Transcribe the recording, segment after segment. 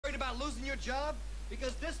about losing your job?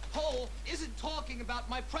 Because this poll isn't talking about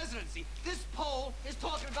my presidency. This poll is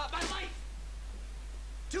talking about my life.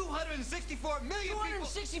 264 million people.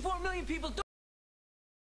 264 million people don't.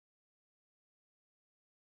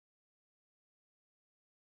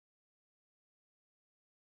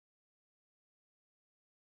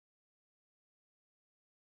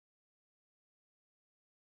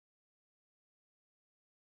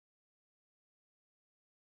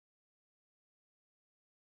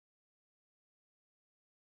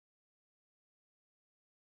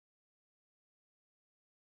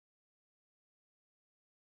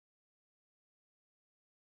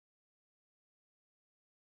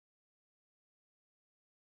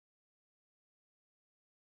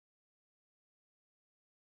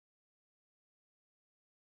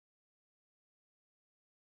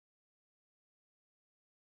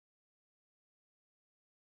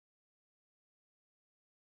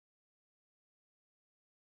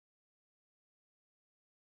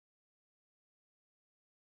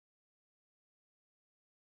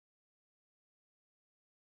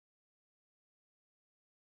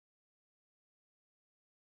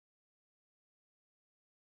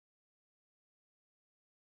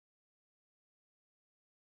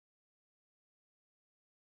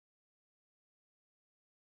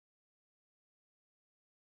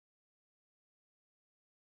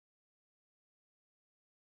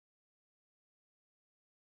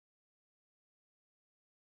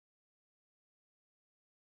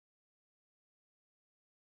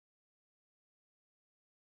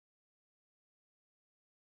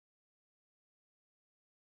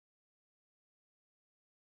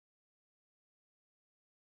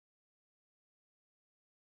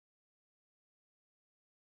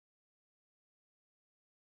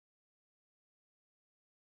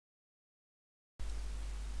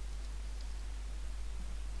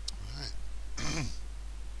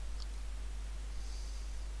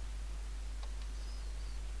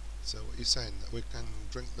 So what you're saying, that we can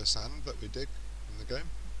drink the sand that we dig in the game?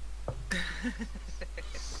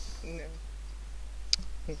 No.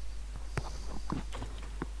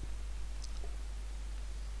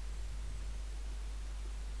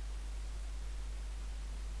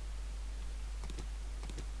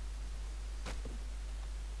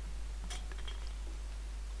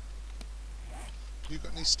 You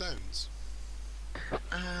got any stones?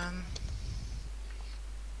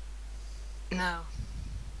 No.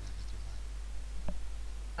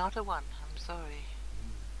 Not a one, I'm sorry.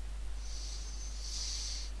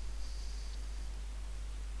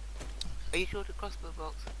 Okay. Are you short a crossbow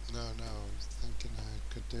box? No, I was thinking I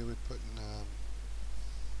could do with putting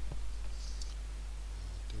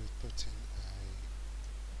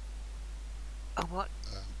A what?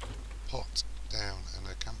 a pot down and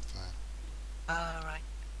a campfire. Oh, right.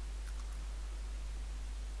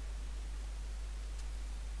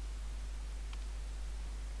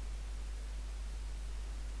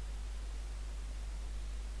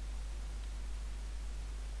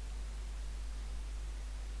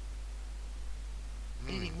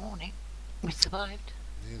 Nearly morning. We survived.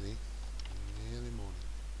 Nearly morning.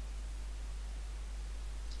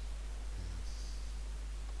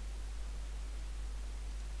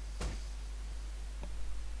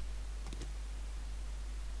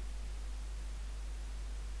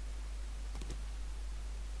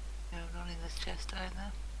 No, not in this chest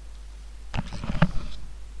either.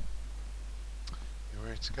 You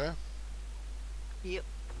ready to go? Yep.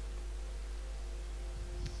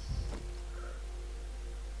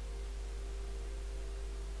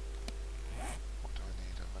 What do I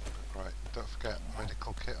need? Right, don't forget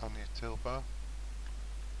medical kit on your toolbar.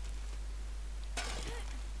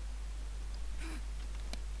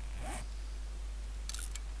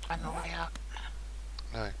 I'm on the way out.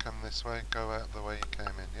 No, come this way, go out the way you came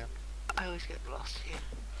in, yeah? I always get lost here.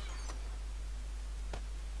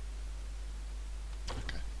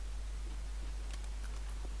 Okay.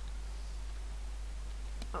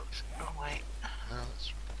 Oops, wrong way. No,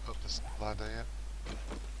 let's up this ladder, yeah?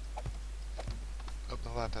 Up the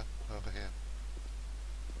ladder, over here.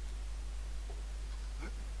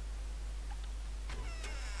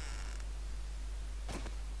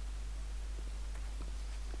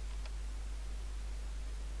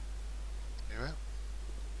 You out?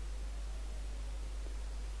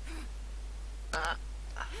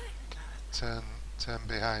 Turn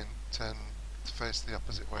behind, turn to face the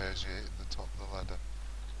opposite way as you hit the top of the ladder.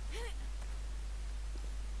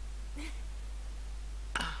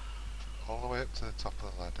 All the way up to the top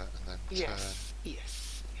of the ladder and then Yes.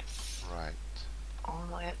 turn right. All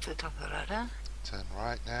the way up to the top of the ladder. Turn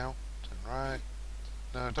right now, turn right.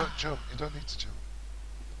 No, don't jump, you don't need to jump.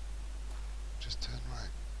 Just turn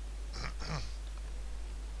right.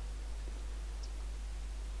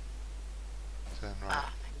 Turn right.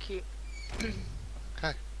 Ah, thank you.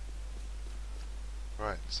 Okay.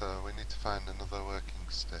 Right, so we need to find another working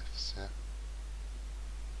stiffs, yeah?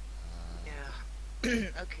 Yeah.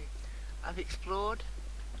 Okay. I've explored.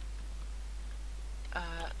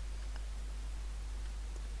 I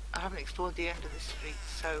haven't explored the end of the street,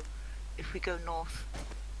 so if we go north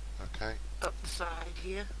Okay, up the side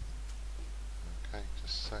here. okay,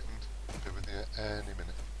 just a second. I'll be with you any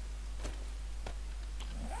minute.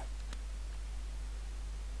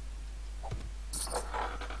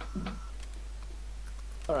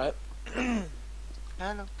 Alright.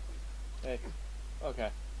 Hello. Hey. Okay.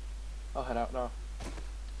 I'll head out now.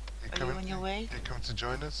 Are you on your way? You coming to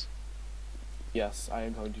join us? Yes, I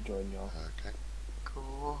am going to join y'all. Okay.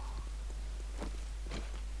 Cool.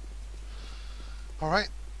 Alright.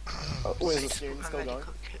 Oh, wait, is the stream My still going?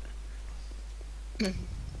 medical kit.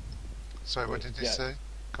 Sorry, what Wait, did you yeah. say?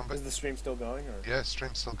 Come back. Is the stream still going, or? Yeah,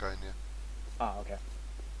 stream's still going, yeah. Ah, okay.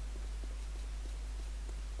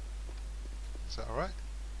 Is that alright?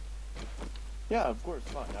 Yeah, of course,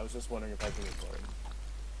 fine. I was just wondering if I can record.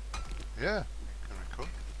 Yeah, you can record.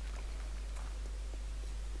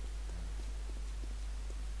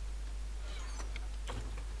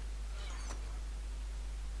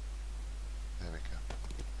 There we go.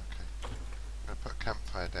 Okay. I'm going to put a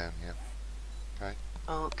campfire down here. Okay.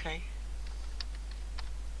 Oh, okay.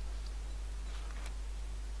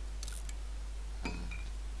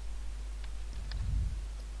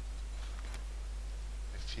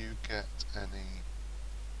 If you get any...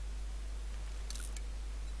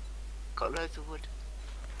 Got loads of wood.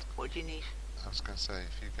 What do you need? I was going to say,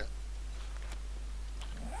 if you get...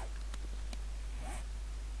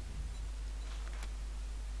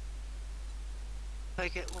 I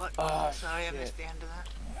get what? Ah, Sorry, I shit. missed the end of that.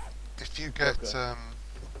 If you get, Okay.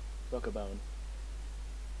 Book a bone.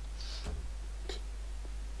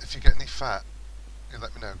 if you get any fat, you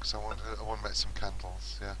let me know, because I want to make some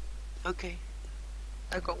candles, yeah? Okay.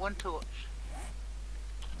 I've got one torch.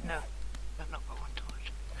 No, I've not got one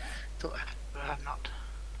torch. Thought I had, but I have not.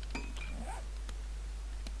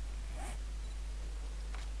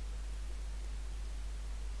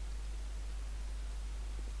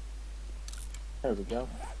 There we go.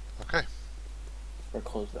 Okay. Or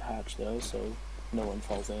close the hatch, though, so no one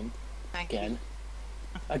falls in. Thank Again.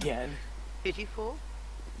 Again. you. Did you fall?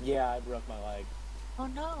 Yeah, I broke my leg. Oh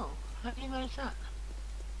no. How did you manage that?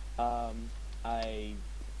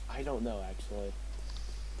 I don't know, actually.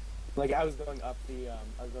 Like, I was going up the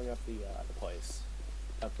place.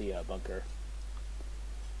 Up the, bunker.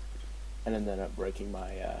 And ended up breaking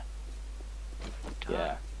my, yeah.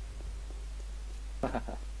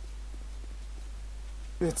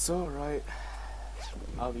 It's alright.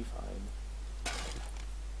 I'll be fine.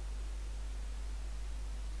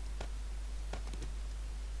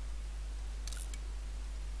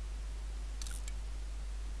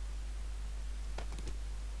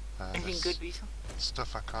 Anything there's good, Weasel?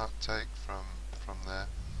 stuff I can't take from there.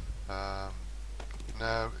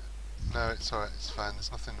 No, it's alright, it's fine,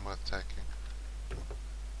 there's nothing worth taking.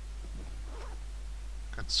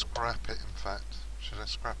 Could scrap it, in fact. Should I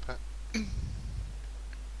scrap it?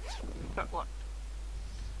 But what?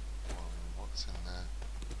 Well, what's in there?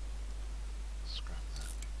 Scrap that.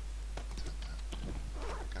 Take that.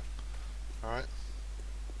 There we go. Alright.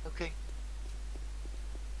 Okay.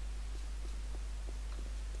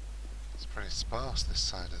 It's pretty sparse this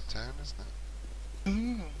side of the town, isn't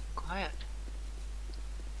it? Quiet.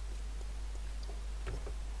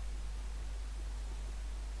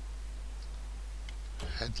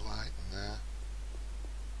 Headlight in there.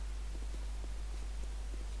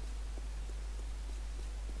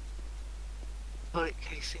 Bullet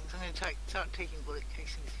casings. I'm going to start taking bullet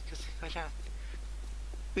casings because if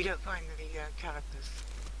we don't find the calipers.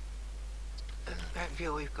 That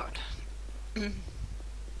view we've got.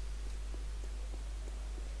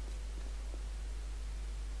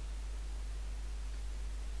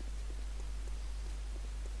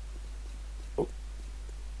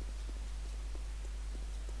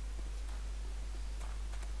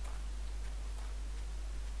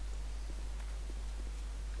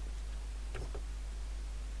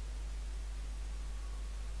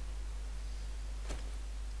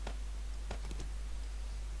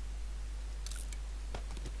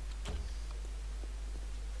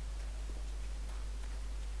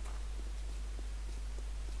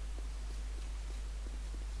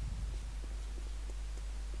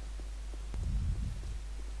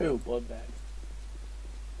 Ooh, blood bag.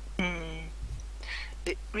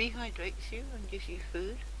 It rehydrates you and gives you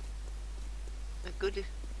food. They're good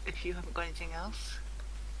if you haven't got anything else.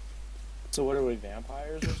 So what are we,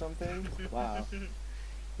 vampires or something? Wow.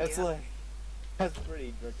 That's Yeah. like... That's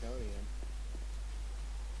pretty draconian.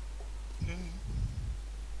 Mm.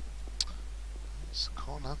 It's a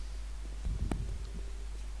corner.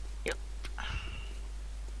 Yep.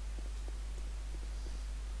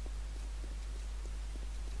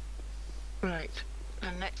 Right.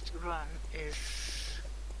 The next run is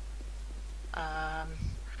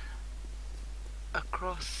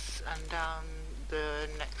across and down the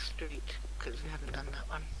next street because we haven't done that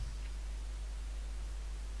one.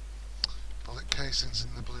 Bullet casings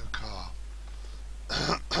in the blue car.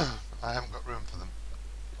 I haven't got room for them.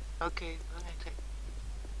 Okay, well, I take.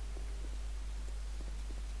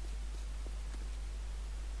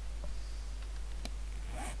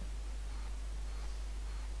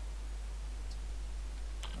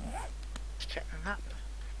 Let's check the map.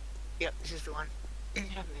 Yep, this is the one. You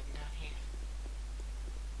haven't been down here.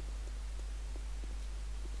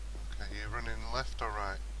 Okay, you running left or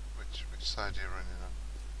right? Which side are you running on?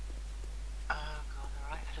 Go on the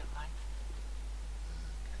right, I don't mind.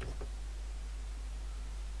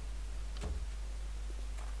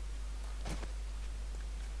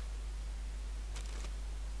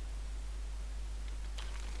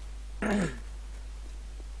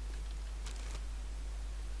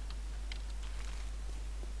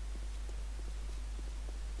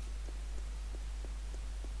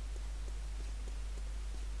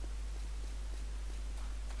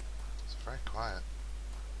 It's very quiet.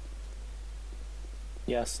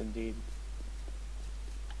 Yes, indeed.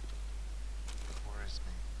 Worries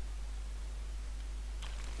me.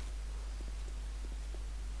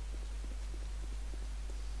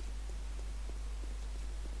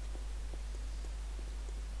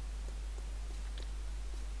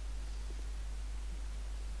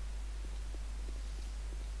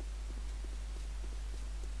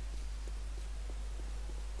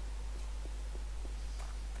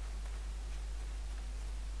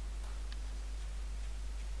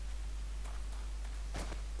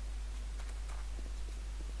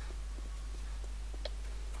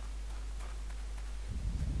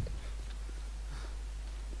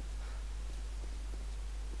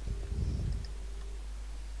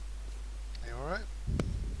 Are you alright?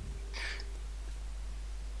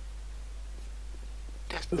 Ooh,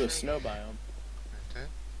 a Desperately. snow biome. You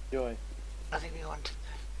do? Joy. I think we want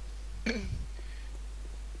the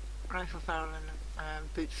rifle barrel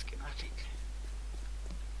and boot schematic.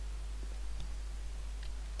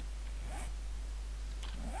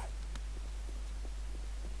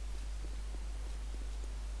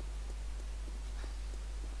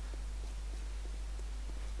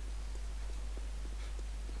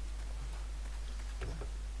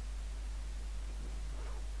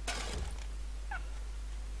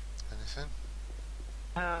 Anything?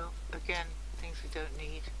 Again, things we don't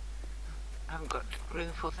need. I haven't got room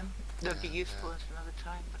for them. They'll be Yeah, useful yeah. at another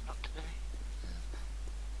time, but not today.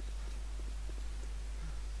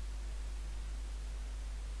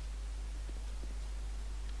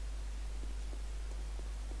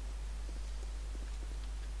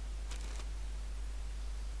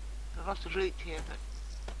 There's lots of loot here, but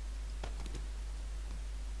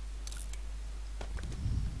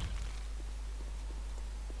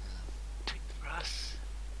take the brass.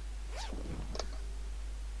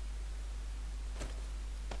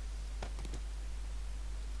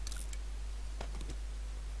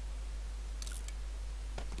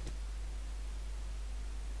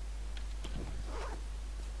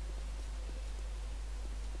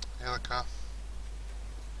 The other car.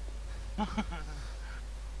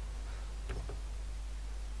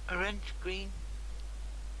 Orange, green.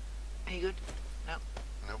 Are you good? No.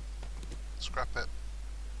 Nope. Scrap it.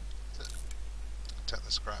 Take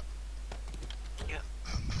the scrap. Yep.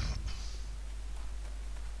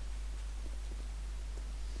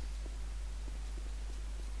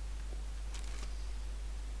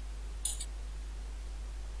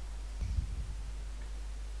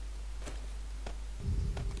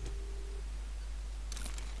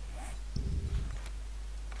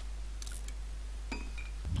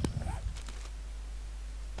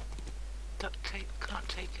 Duct tape, can't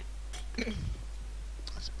take it.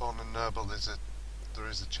 It's Born and Noble. There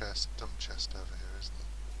is a chest, dump chest over here, isn't there?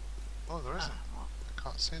 Oh, there isn't. Well, I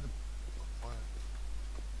can't see the.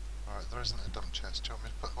 Alright, there isn't a dump chest. Do you want me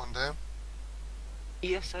to put one down?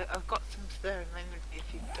 yes, I've got some spare in my inventory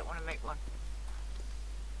if you don't want to make one.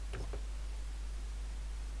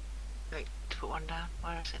 Like, to put one down?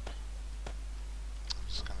 Where is it? I'm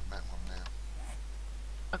just going to make one now.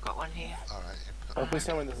 I've got one here. Alright, you put. Oh, please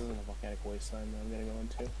tell me this isn't a volcanic wasteland that I'm gonna go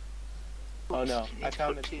into. Oh no, Oops, you need I to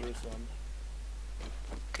found put it two. Jerusalem.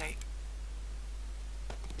 Okay.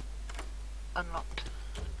 Unlocked.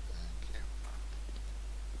 Thank you.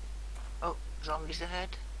 Oh, Zombies ahead.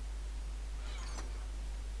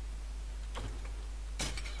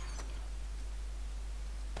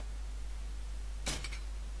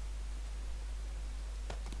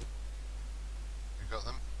 You got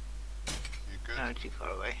them? You good? No, too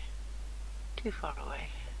far away. Too far away.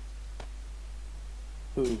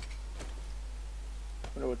 Ooh.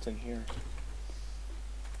 Wonder what's in here.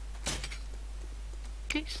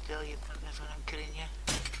 Keep still, you buggers, when I'm killing you.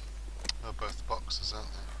 Oh, both boxes,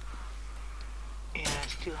 aren't they? Yeah,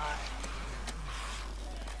 it's too hard.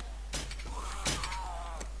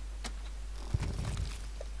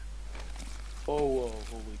 Oh, whoa,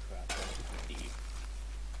 holy crap, that's deep.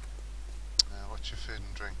 What's your food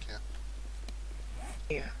and drink, yeah?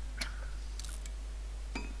 Yeah.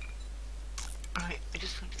 Right, I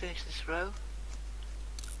just want to finish this row.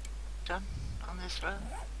 Done on this row.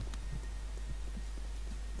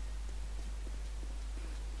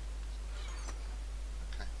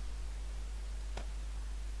 Okay.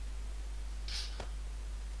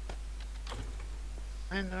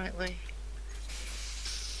 In the right way.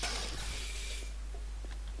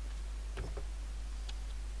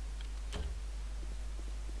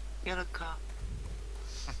 Yellow car.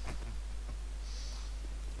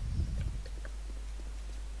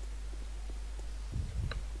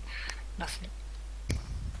 Nothing. Okay.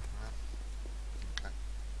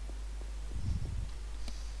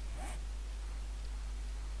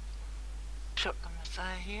 Shotgun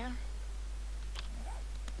Messiah here.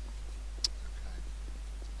 Okay.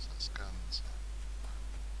 So that's guns.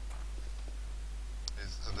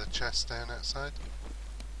 Are the chests down outside?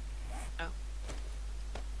 No.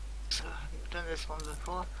 So I haven't done this one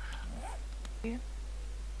before. Yeah.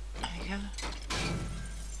 There you go.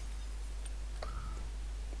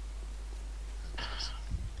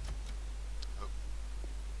 Oh,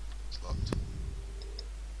 it's locked.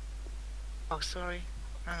 Oh, sorry.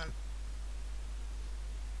 There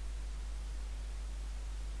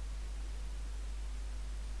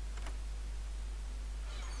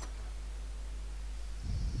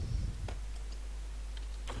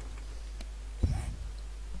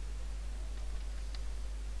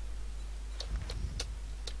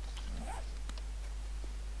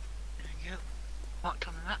you go. Marked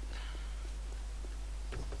on the map.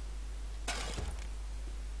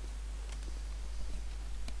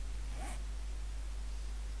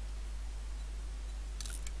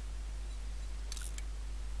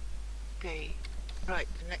 Okay, right,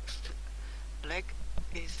 the next leg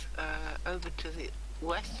is over to the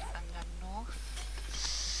west and then north.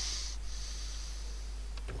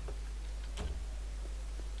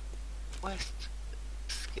 West,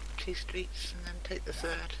 skip 2 streets and then take the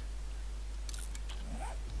 3rd.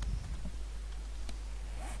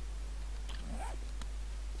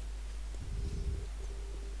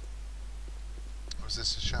 Or is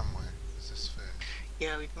this a shamway? Is this food?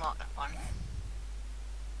 Yeah, we've marked that one.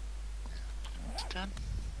 It's done.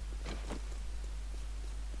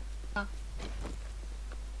 Oh.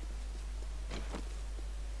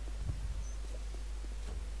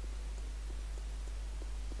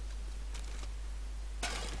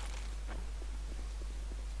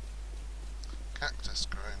 Cactus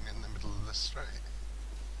growing in the middle of the street.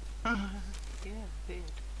 Yeah,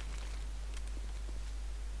 weird.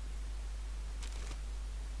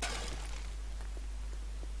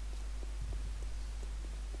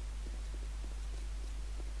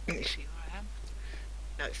 Let me see where I am.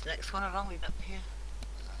 No, it's the next one along, we've up here.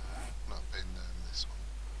 Not been down this one.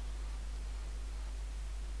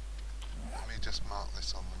 Let me just mark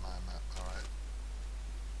this on the my map, alright?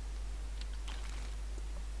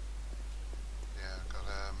 Yeah, I've got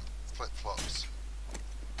flip-flops.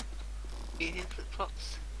 You hear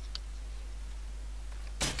flip-flops?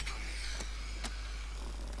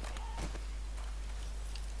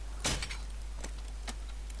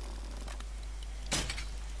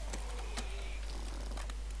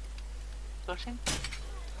 Got him? Yeah,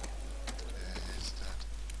 he's dead.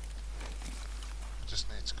 I just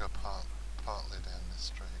need to go partly down this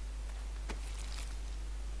street.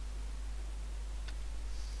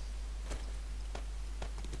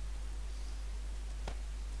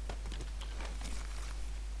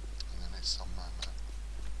 And then it's on my map.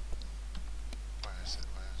 Where is it?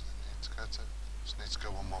 Where does it need to go to? Just need to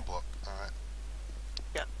go one more block, alright?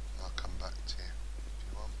 Yep. I'll come back to you if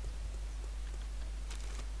you want.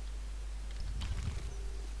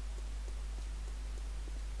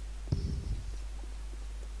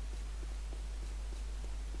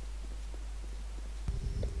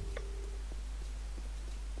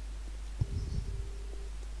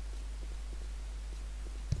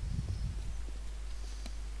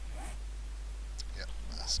 Yep,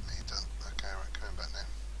 that's me done. Okay, right, coming back now.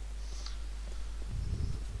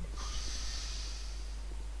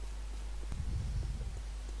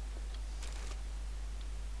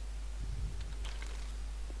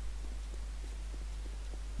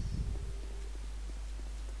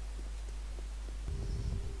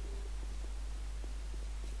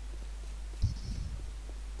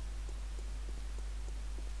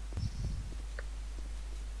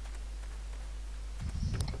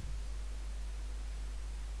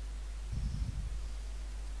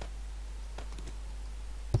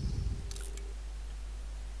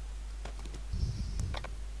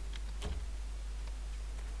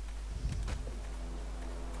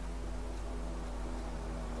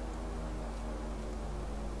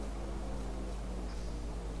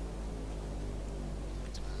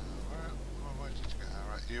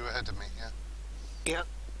 You ahead of me, yeah? Yep.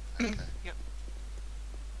 Okay. Yep.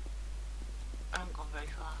 I haven't gone very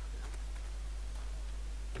far.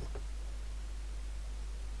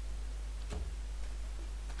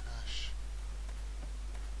 Gosh.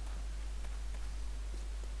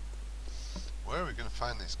 Where are we going to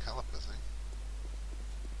find these calipers, eh?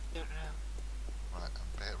 Don't know. Right,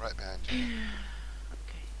 I'm right behind you.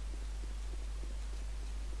 Okay.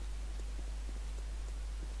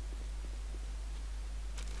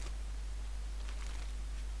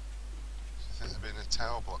 Do you think there'd been a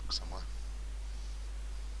tower block somewhere?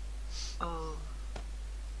 Oh.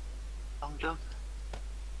 Long jump.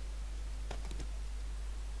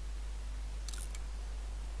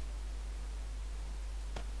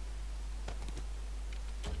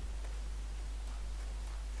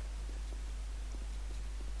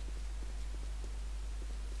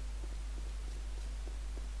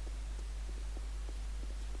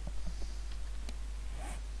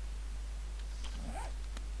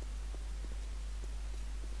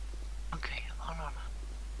 Okay, on.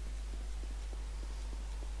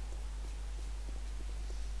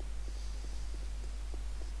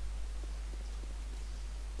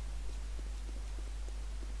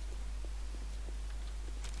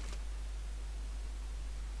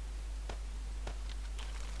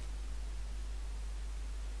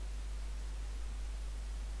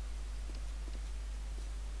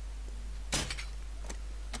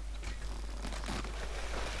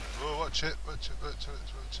 Oh, watch it, watch it, watch it,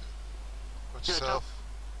 watch it. Watch Is it a yourself.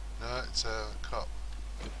 No, it's a cop.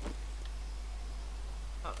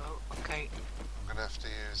 Uh-oh, okay. I'm going to have to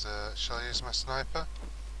use, shall I use my sniper?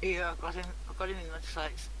 Yeah, I got him in my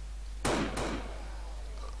sights.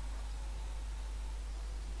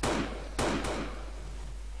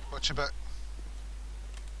 Watch your back.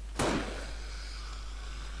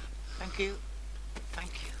 Thank you.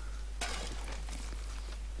 Thank you.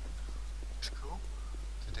 That's cool.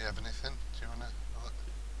 Did he have anything? Do you want to look?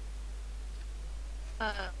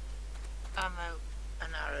 Ammo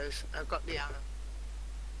and arrows. I've got the ammo.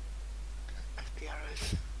 Okay. Left the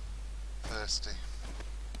arrows. Thirsty.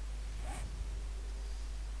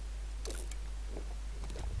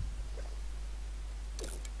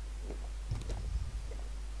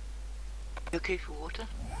 You okay for water?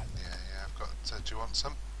 Yeah, I've got, do you want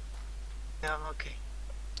some? No, I'm okay.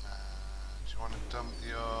 Do you want to dump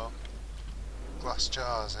your glass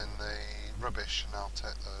jars in the rubbish and I'll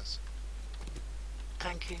take those?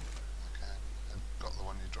 Thank you. Okay, I've got the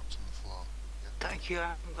one you dropped on the floor. Yeah. Thank you, I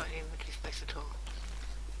haven't got any inventory space at all.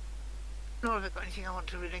 Nor have I got anything I want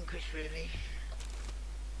to relinquish, really.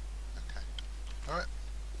 Okay. Alright.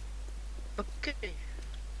 Okay.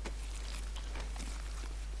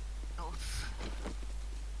 North.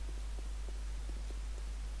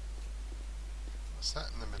 What's that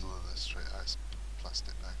in the middle of the street? Oh, it's a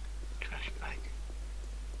plastic bag. Trash bag.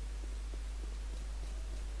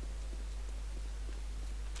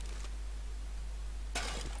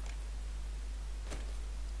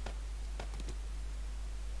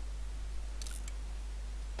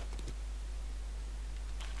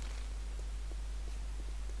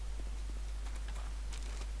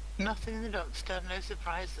 Nothing in the dumpster, no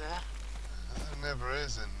surprise there. There never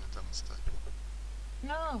is in the dumpster.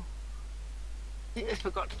 No. I think they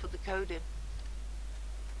forgot to put the code in.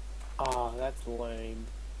 Oh, that's lame.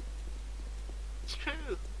 It's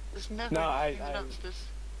true. There's never No, anything in the dumpsters.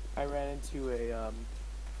 I ran into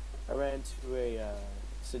a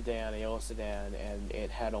sedan, a yellow sedan, and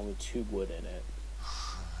it had only 2 wood in it.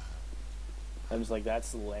 I'm just like,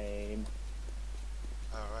 that's lame.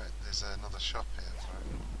 Alright, there's another shop here,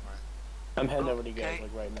 right? I'm heading over to you guys Okay.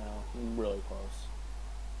 like right now. I'm really close.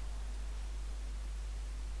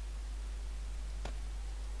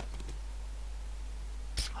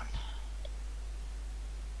 This one.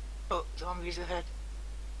 Oh, zombies ahead.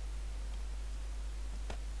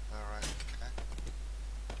 Alright, okay.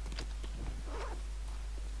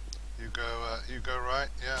 You go right,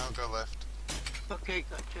 yeah, I'll go left. Okay,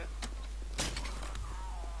 gotcha.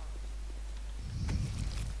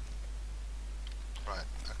 Right,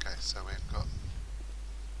 okay, so we've got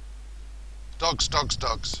dogs, dogs,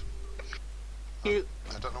 dogs. You.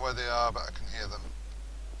 I don't know where they are, but I can hear them.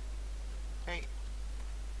 Hey.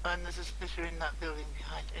 And there's a splitter in that building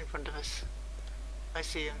behind, in front of us. I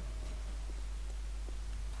see him.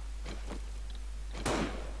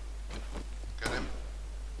 Get him?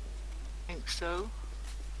 Think so.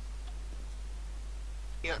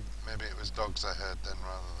 Yep. Maybe it was dogs I heard then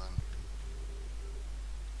rather than...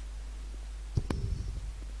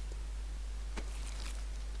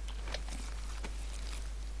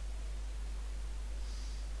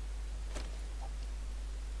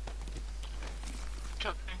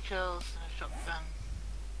 Chocolate shells and a shotgun.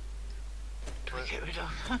 Do I Wait. get rid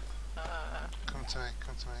of? Come to me,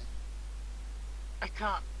 come to me. I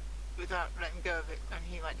can't without letting go of it, and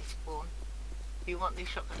he might despawn. Do you want these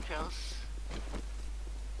shotgun shells?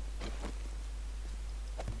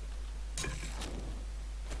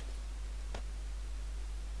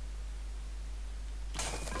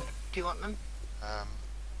 Do you want them?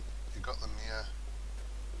 You got them, yeah.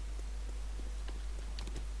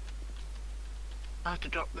 I have to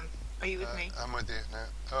drop them. Are you with me? I'm with you now.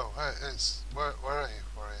 Oh, it's... Where are you,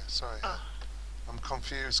 Warrior? Sorry. Oh. I'm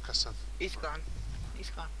confused because of... He's gone. He's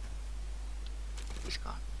gone. He's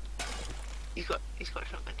gone. He's got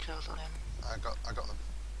shotgun shells on him. I got them.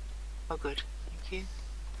 Oh good. Thank you.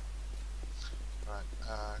 Right,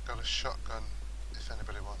 got a shotgun if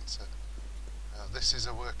anybody wants it. This is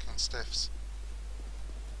a working stiffs.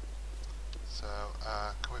 So,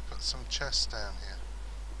 can we put some chests down here?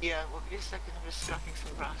 Yeah, well just a second, I'm just striking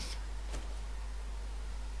some brass.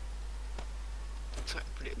 So I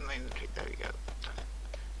can put it in my inventory. There we go.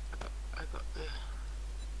 I got the...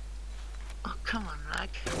 Oh, come on, Rag.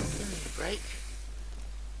 Give me a break.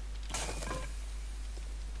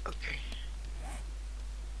 Okay.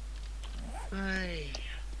 Hey.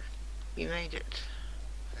 We made it.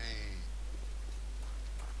 Hey.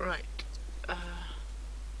 Right.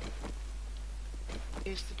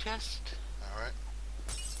 Here's the chest. Alright.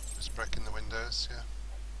 Just breaking the windows, yeah.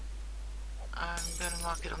 I'm going to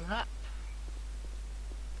mark it on the map.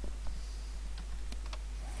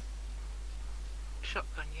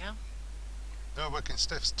 Shotgun, yeah? No, working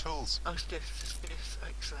stiffs, tools. Oh, stiffs,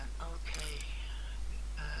 excellent. Okay.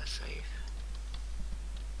 Save.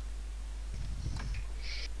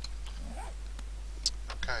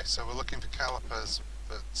 Okay, so we're looking for calipers,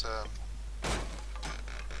 but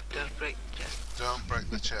Don't break the chest. don't break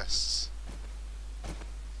the chests.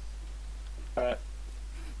 Alright.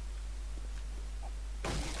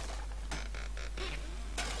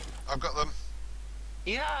 I've got them.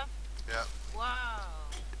 Yeah. Yeah. Wow.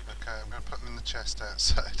 Okay, I'm going to put them in the chest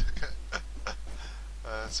outside, okay?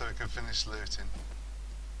 So we can finish looting.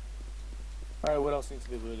 Alright, what else needs to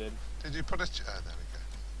be looted? Did you put a there we go.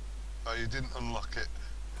 Oh, you didn't unlock it.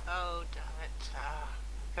 Oh, damn it.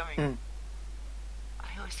 Coming. Hmm.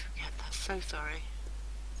 I always forget that. So sorry.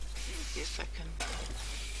 Give me a second.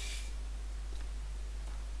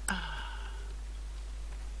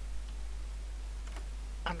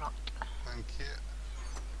 I'm not. Thank you.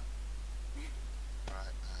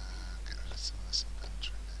 Right, get rid of some of this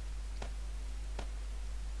inventory now.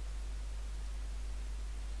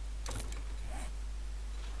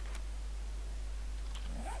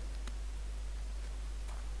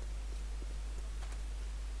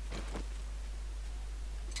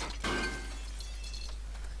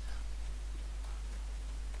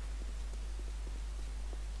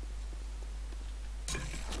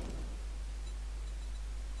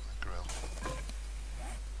 The grill.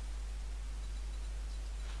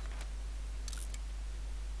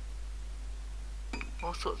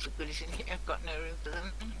 All sorts of goodies in here. I've got no room for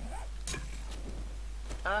them.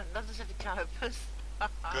 Another set of calipers.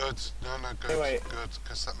 Good. No, good. Hey, wait. Good,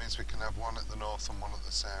 because that means we can have one at the north and one at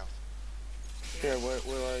the south. Here,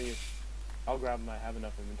 where are you? I'll grab them, I have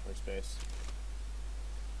enough inventory space.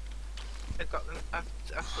 I've got them. I've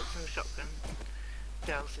put some shotgun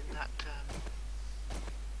shells in that,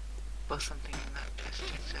 or something in that chest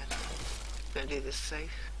instead. Gonna do this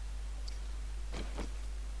safe.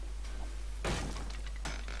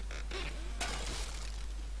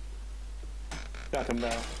 Shotgun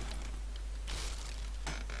barrel.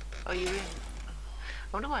 Oh, you're in.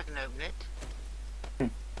 I wonder why I can open it.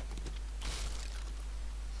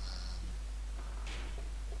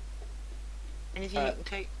 Anything you can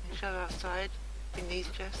take and shove outside in these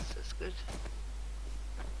chests, that's good.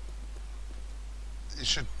 You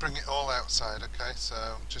should bring it all outside, okay? So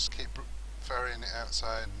just keep ferrying it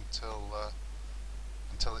outside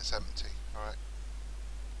until it's empty, alright?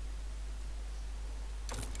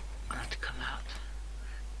 I'll have to come out.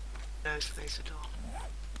 No space at all.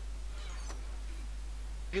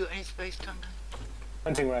 Have you got any space, Tonga?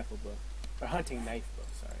 Hunting rifle book. Or hunting knife book,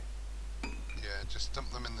 sorry. Yeah, just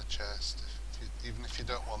dump them in the chest, even if you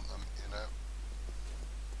don't want them, you know.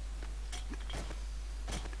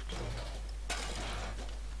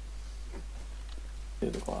 Do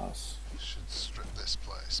the glass. Should strip this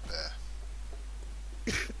place bare.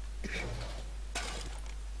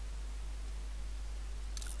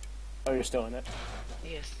 Oh, you're still in it?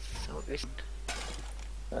 Yes, so it isn't.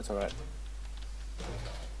 That's alright.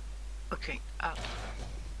 Okay, out.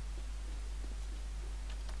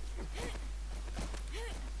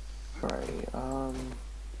 Alrighty,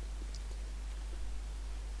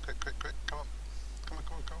 quick, quick, come on. Come on,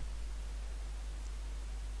 come on, come on.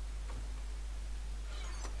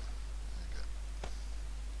 There you go.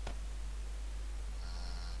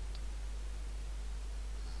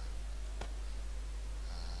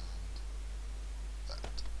 And that,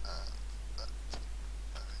 and that.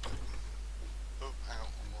 There we go. Oh, hang on,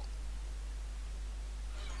 one more.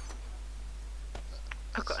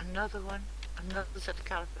 I've got another one. Another set of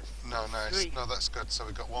calipers. No, nice. 3. No, that's good. So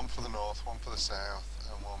we've got one for the north, one for the south,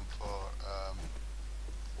 and one for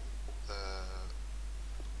the...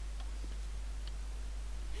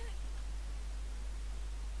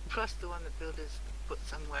 Plus the one the builders put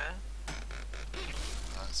somewhere.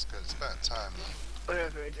 That's good. It's about time then.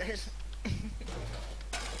 Wherever it is.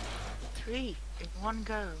 3 in one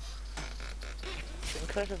go. It's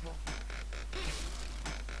incredible.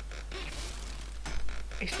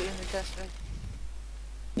 Are you still in the test, right?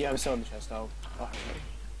 Yeah, I'm still in the chest now. Oh,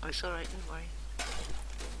 Oh, it's alright, don't worry.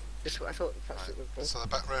 Just what I thought perhaps it Right. was. So the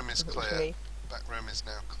back room is it was clear. me. Back room is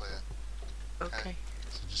now clear. Okay.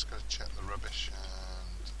 So just go check the rubbish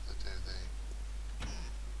and do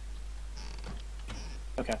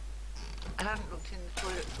the... okay. I haven't looked in the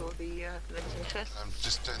toilets or the medicine chest. I'm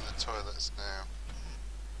just doing the toilets now.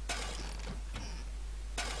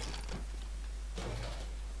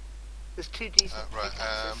 There's 2 decent Right,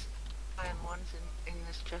 pickaxes, iron ones in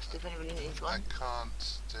this chest if anybody needs I one.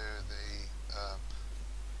 can't do the...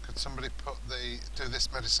 could somebody do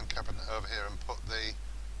this medicine cabinet over here and put the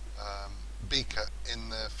beaker in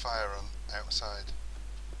the fire on outside?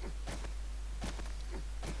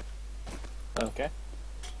 Okay.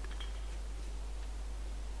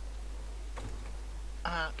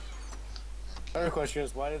 Another question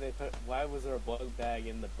is, why was there a blood bag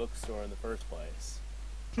in the bookstore in the first place?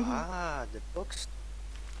 Ah, the books.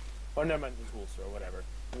 Or never mind, the tool store, whatever.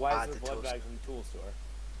 Why is there the blood tool bags in the tool store?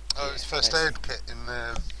 Oh, it's first I aid kit in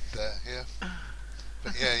there, here.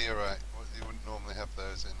 But yeah, you're right. You wouldn't normally have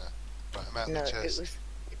those in there. Right, I'm out No, the it chest. was.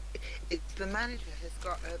 It's the manager has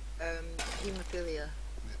got a haemophilia,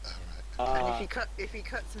 Alright. and if he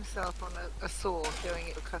cuts himself on a saw, showing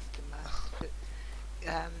it to a customer,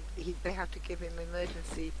 they have to give him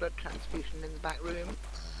emergency blood transfusion in the back room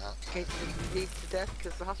in case he bleeds to death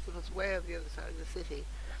because the hospital's way over the other side of the city.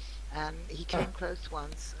 And he came close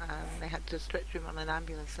once, and they had to stretch him on an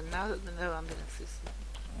ambulance. And now that there are no ambulances,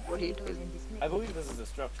 what are you doing? I believe this is a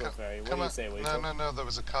structural failure. What do Come you on. say, Weasel? No, there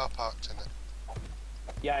was a car parked in it.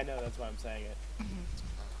 Yeah, I know, that's why I'm saying it.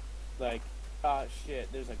 Like, ah, shit,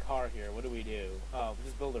 there's a car here, what do we do? Oh, we'll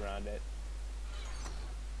just build around it.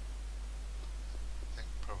 I think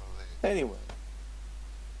probably Anyway.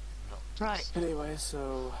 not. Right. Anyway,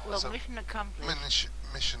 so... Well, So- mission accomplished.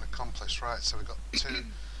 Mission accomplished, right, so we've got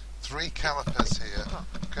 3 calipers here.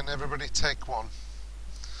 Can everybody take one?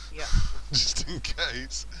 Yeah. Just in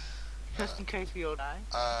case. Just in case we all die.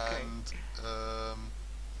 And,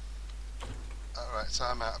 alright, so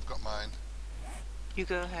I'm out, I've got mine. You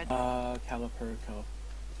go ahead. Caliper,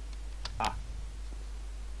 Ah.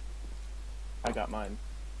 I got mine.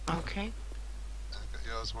 Okay. And I've got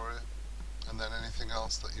yours, Warrior. And then anything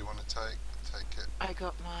else that you want to take it. I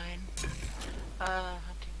got mine.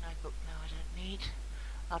 Hunting knife book now I don't need.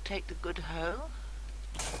 I'll take the good hoe.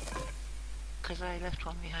 Because I left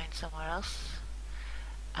one behind somewhere else.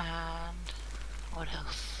 And what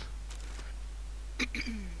else?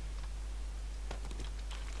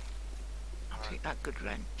 I'll take that good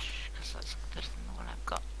wrench, because that's better than the one I've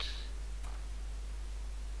got.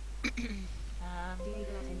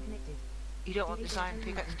 You don't want this iron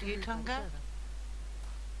pickaxe, do you, Tunga?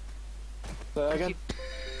 Again?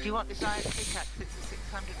 Do you want this iron pickaxe? It's a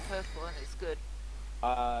 600 purple and it's good.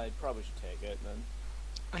 I probably should take it then.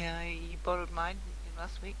 Yeah, you borrowed mine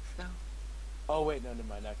last week, so... Oh wait, no, never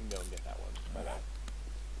mind, I can go and get that one. My bad.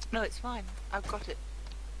 No, it's fine. I've got it.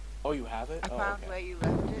 Oh, you have it? I Oh, found okay. where you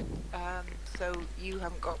left it. So you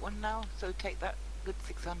haven't got one now, so take that good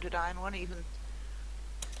 600 iron one, even...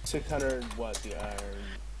 600 what, the iron...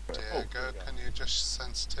 Diego, there we go. can you just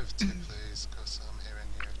sensitivity please, because I'm hearing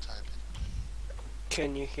you typing.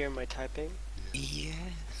 Can you hear my typing? Yes,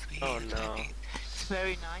 we Oh, hear no. typing. It's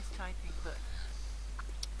very nice typing, but...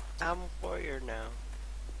 I'm a warrior now.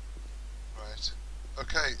 Right.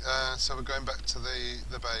 Okay, so we're going back to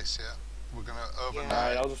the base, yeah? We're going to overnight.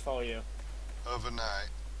 Alright, I'll just follow you. Overnight.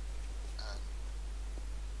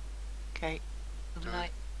 Okay, good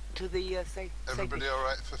night. To the safe... Everybody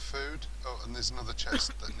alright for food? Oh, and there's another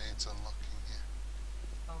chest that needs unlocking here.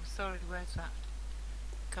 Oh, sorry, where's that?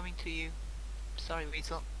 Coming to you. Sorry,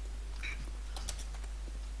 Weasel.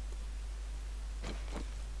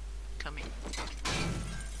 Coming.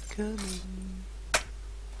 Coming.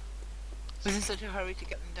 Was in such a hurry to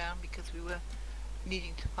get them down because we were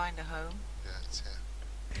needing to find a home. Yeah, it's here.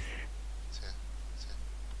 It's here. It's here.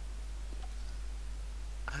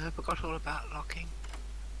 I forgot all about locking.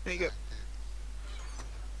 There you go. Thank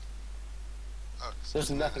you. Oh, There's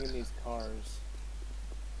nothing in these cars.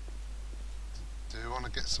 Do you want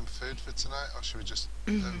to get some food for tonight, or should we just...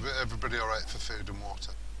 everybody alright for food and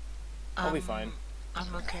water? I'll be fine.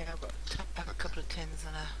 I'm okay. I've got a couple of tins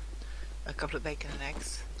and a couple of bacon and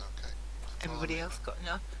eggs. Okay. Everybody else got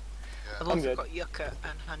enough? Yeah. I've I'm also good. got yucca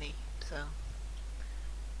and honey, so...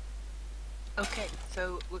 Okay,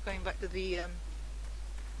 so we're going back to the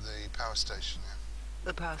power station,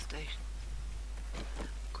 yeah. power station.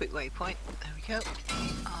 Quick waypoint. There we go.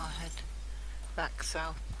 I'll head back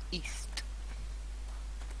southeast.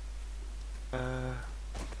 And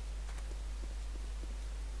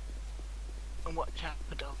watch out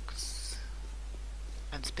for dogs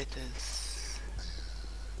and spitters.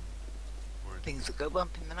 Worried. Things that go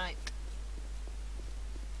bump in the night.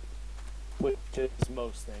 Which is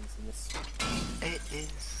most things in this. It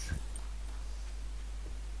is.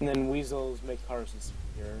 And then weasels make cars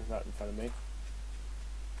disappear right in front of me.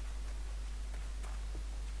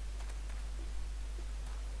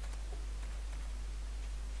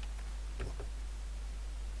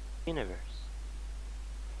 Universe.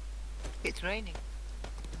 It's raining.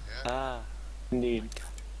 Yeah. Ah. Indeed.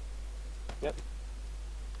 Yep.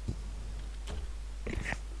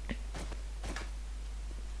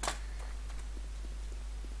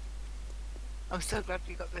 I'm so glad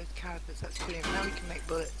we got those caribous. That's brilliant. Now we can make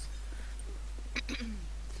bullets.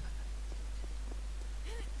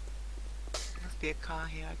 Must be a car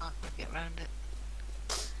here. I can't get around it.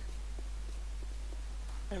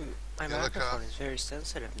 My Yellow car. microphone is very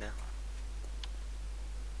sensitive now.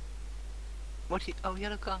 What? Oh,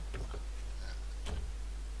 yellow car.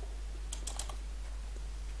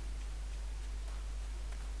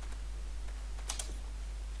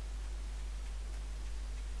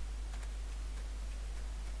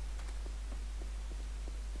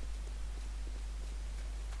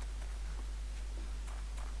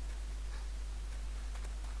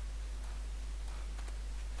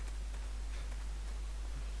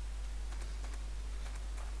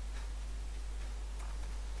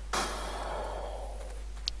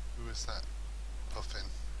 Who is that? Puffin.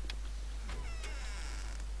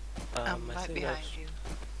 I'm I right think behind that's- you.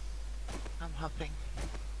 I'm hopping.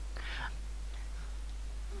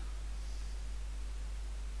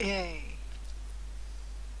 Yay.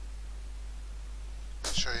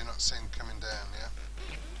 Make sure you're not seen coming down, yeah?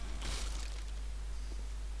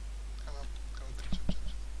 Come on, come on.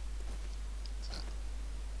 That's it.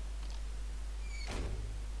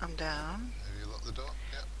 I'm down. Have you locked the door?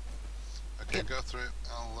 Yep. Okay, Yep. go through.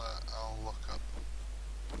 I'll lock up.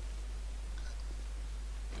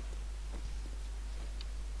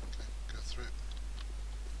 Okay, go through.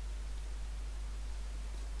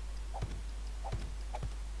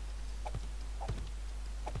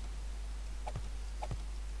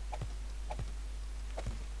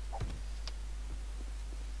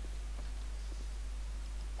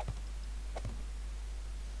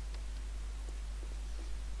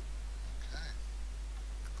 Okay.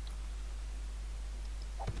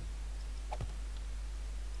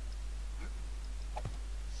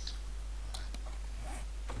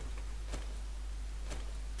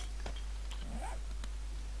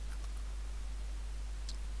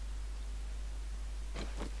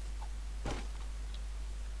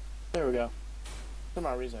 There we go. For some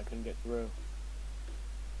odd reason I couldn't get through.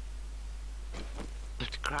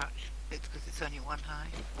 Just to crouch. It's because it's only one high.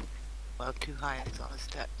 Well, too high and it's on the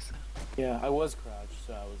steps. So. Yeah, I was crouched,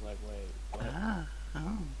 so I was like, wait, what? Ah.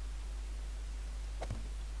 Oh.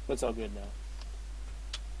 That's all good now.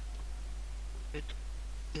 Good.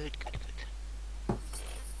 Good, good, good.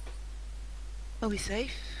 Are we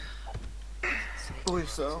safe? Safe. Believe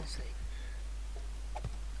so. Safe.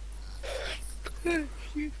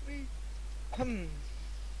 Excuse me.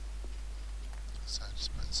 So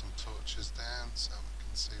just put some torches down so we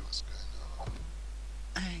can see what's going on.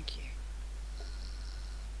 Thank you.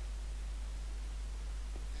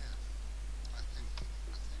 Yeah, I think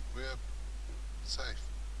we're safe.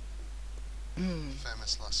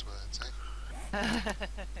 Famous last words, eh?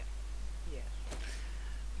 Yes.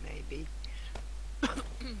 Maybe.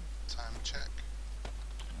 Time check.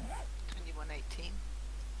 21:18.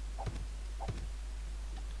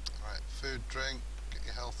 Alright, food, drink, get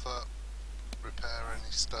your health up, repair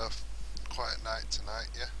any stuff. Quiet night tonight,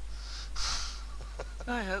 yeah?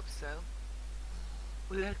 I hope so.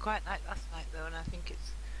 We had a quiet night last night though, and I think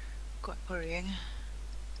it's quite worrying.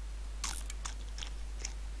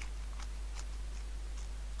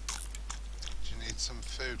 need some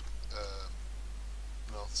food,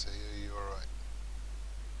 North Sea? Are you alright?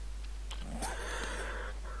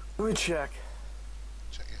 Let me check.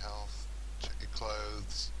 Check your health, check your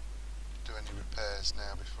clothes, do any repairs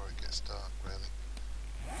now before it gets dark, really.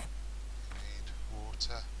 You need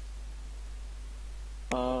water.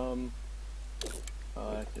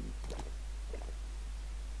 I can...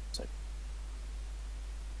 Sec.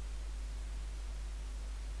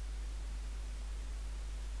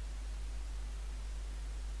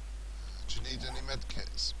 Do you need any med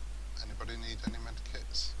kits? Anybody need any med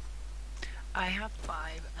kits? I have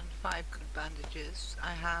 5 and 5 good bandages.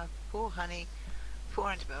 I have 4 honey,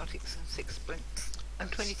 4 antibiotics and 6 splints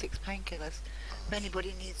and 26 painkillers. If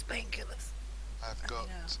anybody needs painkillers. I've got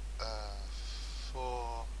know.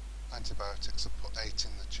 4 antibiotics. I've put 8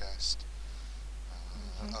 in the chest.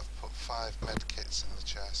 I've put 5 med kits in the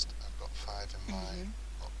chest. I've got 5 in my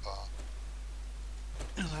up bar.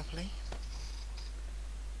 Oh, lovely.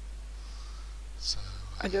 So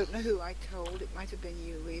I don't know who I told. It might have been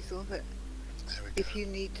you, Weasel, that there we go. if you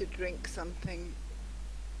need to drink something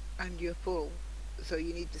and you're full, so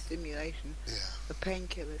you need the stimulation, Yeah. a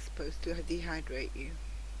painkiller is supposed to dehydrate you.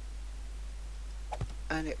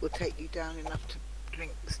 And it will take you down enough to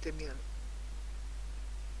drink the stimulant.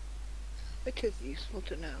 Which is useful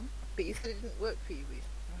to know. But you said it didn't work for you, Weasel,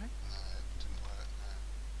 right? No, it didn't work.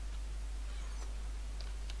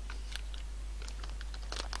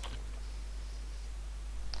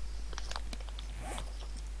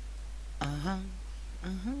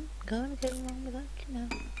 Gonna get along without you now.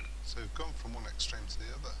 No. So we've gone from one extreme to the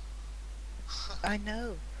other. I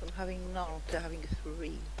know, from having none to having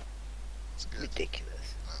 3. That's good.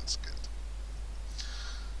 Ridiculous. That's good.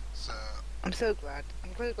 So I'm so glad.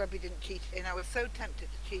 I'm so glad we didn't cheat it in. I was so tempted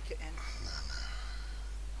to cheat it in. no.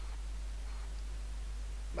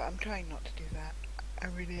 But I'm trying not to do that. I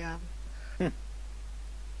really am. Right.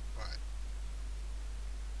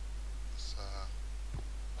 So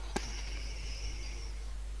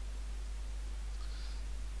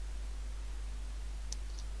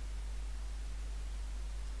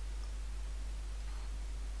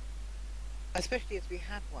Especially as we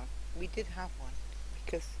had one. We did have one.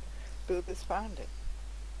 Because builders found it.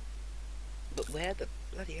 But where the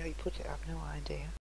bloody hell you put it, I have no idea.